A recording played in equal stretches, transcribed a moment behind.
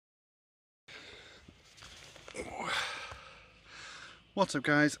What's up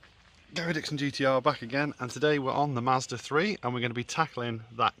guys, Gary Dixon GTR back again, and today we're on the Mazda 3 and we're going to be tackling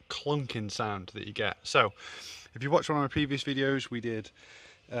that clunking sound that you get. So if you watched one of my previous videos, we did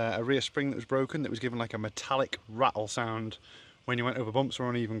a rear spring that was broken that was given like a metallic rattle sound when you went over bumps or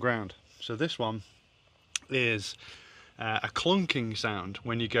uneven ground. So this one is a clunking sound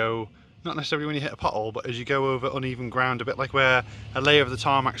when you go, not necessarily when you hit a pothole, but as you go over uneven ground, a bit like where a layer of the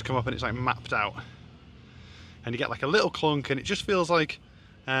tarmac's come up and it's like mapped out. And you get like a little clunk, and it just feels like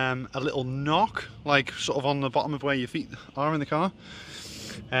a little knock, like sort of on the bottom of where your feet are in the car.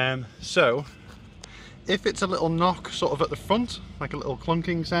 So if it's a little knock sort of at the front, like a little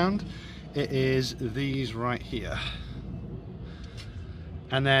clunking sound, it is these right here.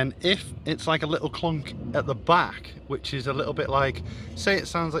 And then if it's like a little clunk at the back, which is a little bit like, say it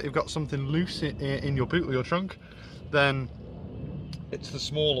sounds like you've got something loose in your boot or your trunk, then it's the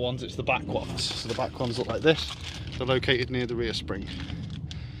smaller ones, it's the back ones. So the back ones look like this. They're located near the rear spring.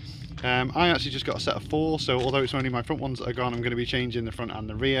 I actually just got a set of 4, so although it's only my front ones that are gone, I'm going to be changing the front and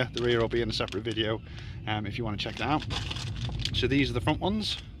the rear. The rear will be in a separate video if you want to check it out. So these are the front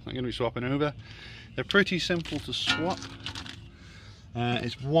ones I'm going to be swapping over. They're pretty simple to swap.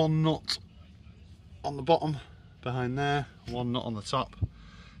 It's one nut on the bottom behind there, one nut on the top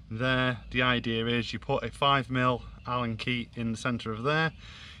there. The idea is you put a 5mm Allen key in the centre of there,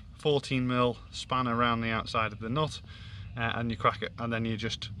 14mm spanner around the outside of the nut, and you crack it, and then you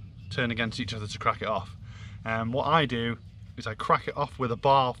just turn against each other to crack it off. What I do is I crack it off with a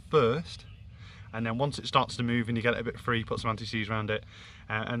bar first, and then once it starts to move and you get it a bit free, put some anti-seize around it,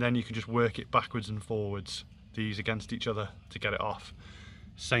 and then you can just work it backwards and forwards, these against each other, to get it off.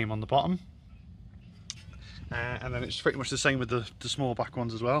 Same on the bottom. And then it's pretty much the same with the small back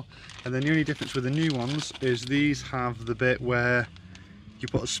ones as well. And then the only difference with the new ones is these have the bit where you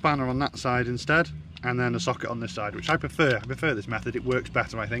put a spanner on that side instead, and then a socket on this side, which I prefer. I prefer this method. It works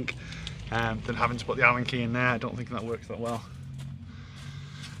better, I think, than having to put the Allen key in there. I don't think that works that well.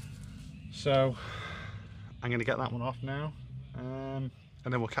 So I'm going to get that one off now, and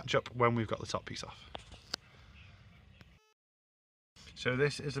then we'll catch up when we've got the top piece off. So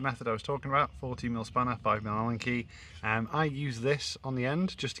this is the method I was talking about, 14mm spanner, 5mm Allen key. I use this on the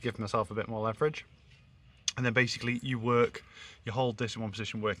end just to give myself a bit more leverage. And then basically you hold this in one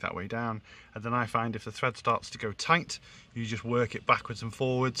position, work that way down. And then I find if the thread starts to go tight, you just work it backwards and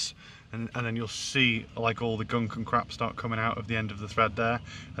forwards. And then you'll see like all the gunk and crap start coming out of the end of the thread there.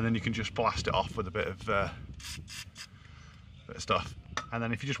 And then you can just blast it off with a bit of stuff. And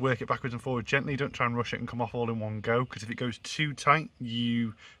then if you just work it backwards and forwards gently, don't try and rush it and come off all in one go, because if it goes too tight,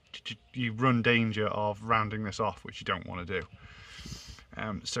 you run danger of rounding this off, which you don't want to do.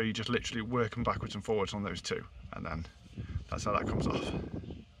 So you just literally work them backwards and forwards on those two, and then that's how that comes off.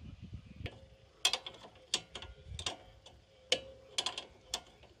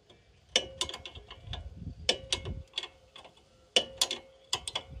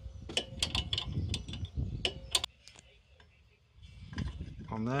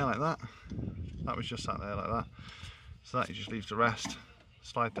 On there like that. That was just sat there like that. So that you just leave to rest.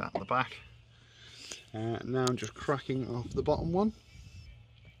 Slide that at the back. Now I'm just cracking off the bottom one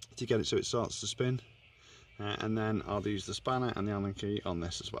to get it so it starts to spin. And then I'll use the spanner and the Allen key on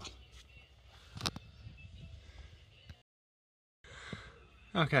this as well.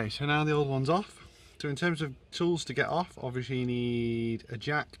 Okay, so now the old one's off. So in terms of tools to get off, obviously you need a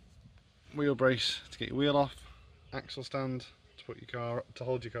jack, wheel brace to get your wheel off, axle stand to put your car up, to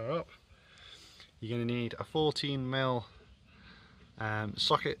hold your car up. You're going to need a 14mm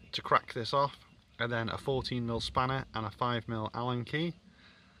socket to crack this off, and then a 14mm spanner and a 5mm Allen key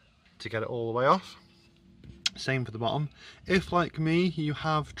to get it all the way off. Same for the bottom. If, like me, you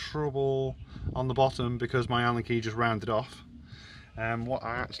have trouble on the bottom because my Allen key just rounded off, what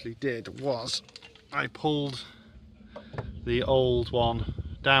I actually did was I pulled the old one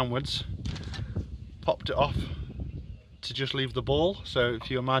downwards, popped it off to just leave the ball. So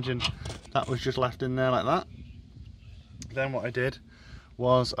if you imagine that was just left in there like that. Then what I did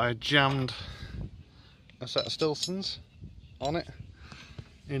was I jammed a set of Stilsons on it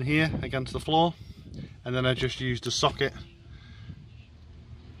in here against the floor, and then I just used a socket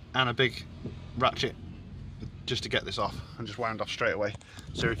and a big ratchet just to get this off, and just wound off straight away.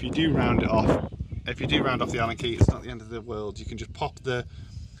 So if you do round it off, if you do round off the Allen key, it's not the end of the world. You can just pop the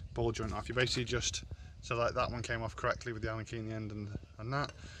ball joint off. You basically just, so like that one came off correctly with the Allen key in the end and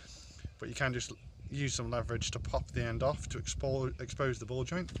that, but you can just use some leverage to pop the end off to expose the ball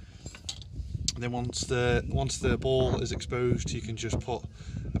joint. And then once the ball is exposed, you can just put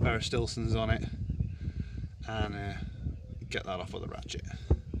a pair of Stilsons on it and get that off with a ratchet.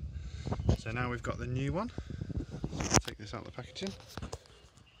 So now we've got the new one. Take this out of the packaging.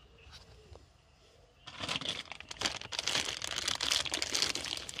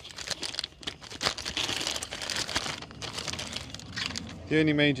 The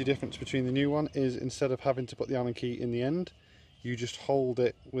only major difference between the new one is instead of having to put the Allen key in the end, you just hold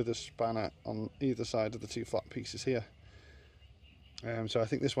it with a spanner on either side of the two flat pieces here. So I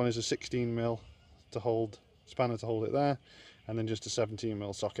think this one is a 16mm to hold, spanner to hold it there, and then just a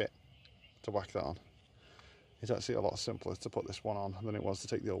 17mm socket to whack that on. It's actually a lot simpler to put this one on than it was to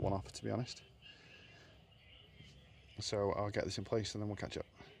take the old one off, to be honest. So I'll get this in place and then we'll catch up.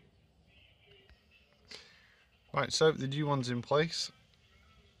 Right, so the new one's in place,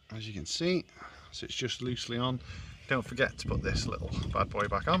 as you can see, so it's just loosely on. Don't forget to put this little bad boy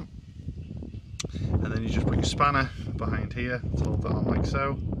back on, and then you just put your spanner behind here to hold that on like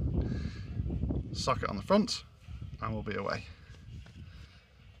so, socket on the front, and we'll be away.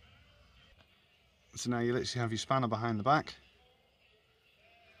 So now you literally have your spanner behind the back,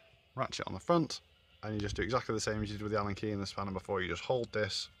 ratchet on the front, and you just do exactly the same as you did with the Allen key and the spanner before. You just hold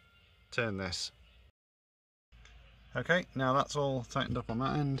this, turn this. Okay, now that's all tightened up on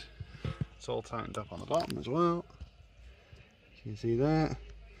that end. It's all tightened up on the bottom as well. You can see there.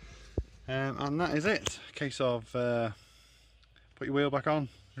 And that is it. Case of put your wheel back on,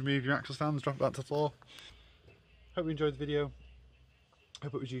 remove your axle stands, drop it back to the floor. Hope you enjoyed the video.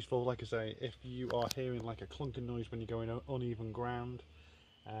 Hope it was useful. Like I say, if you are hearing like a clunking noise when you're going on uneven ground,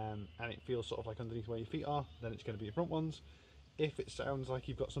 and it feels sort of like underneath where your feet are, then it's going to be your front ones. If it sounds like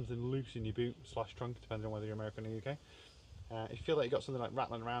you've got something loose in your boot / trunk, depending on whether you're American or UK, if you feel like you've got something like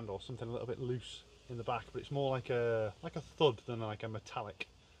rattling around or something a little bit loose in the back, but it's more like a thud than like a metallic.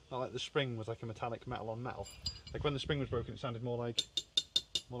 Not like the spring was like a metallic metal on metal. Like when the spring was broken, it sounded more like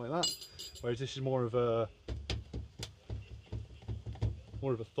that. Whereas this is more of a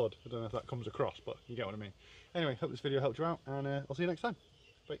thud. I don't know if that comes across, but you get what I mean. Anyway, hope this video helped you out, and I'll see you next time.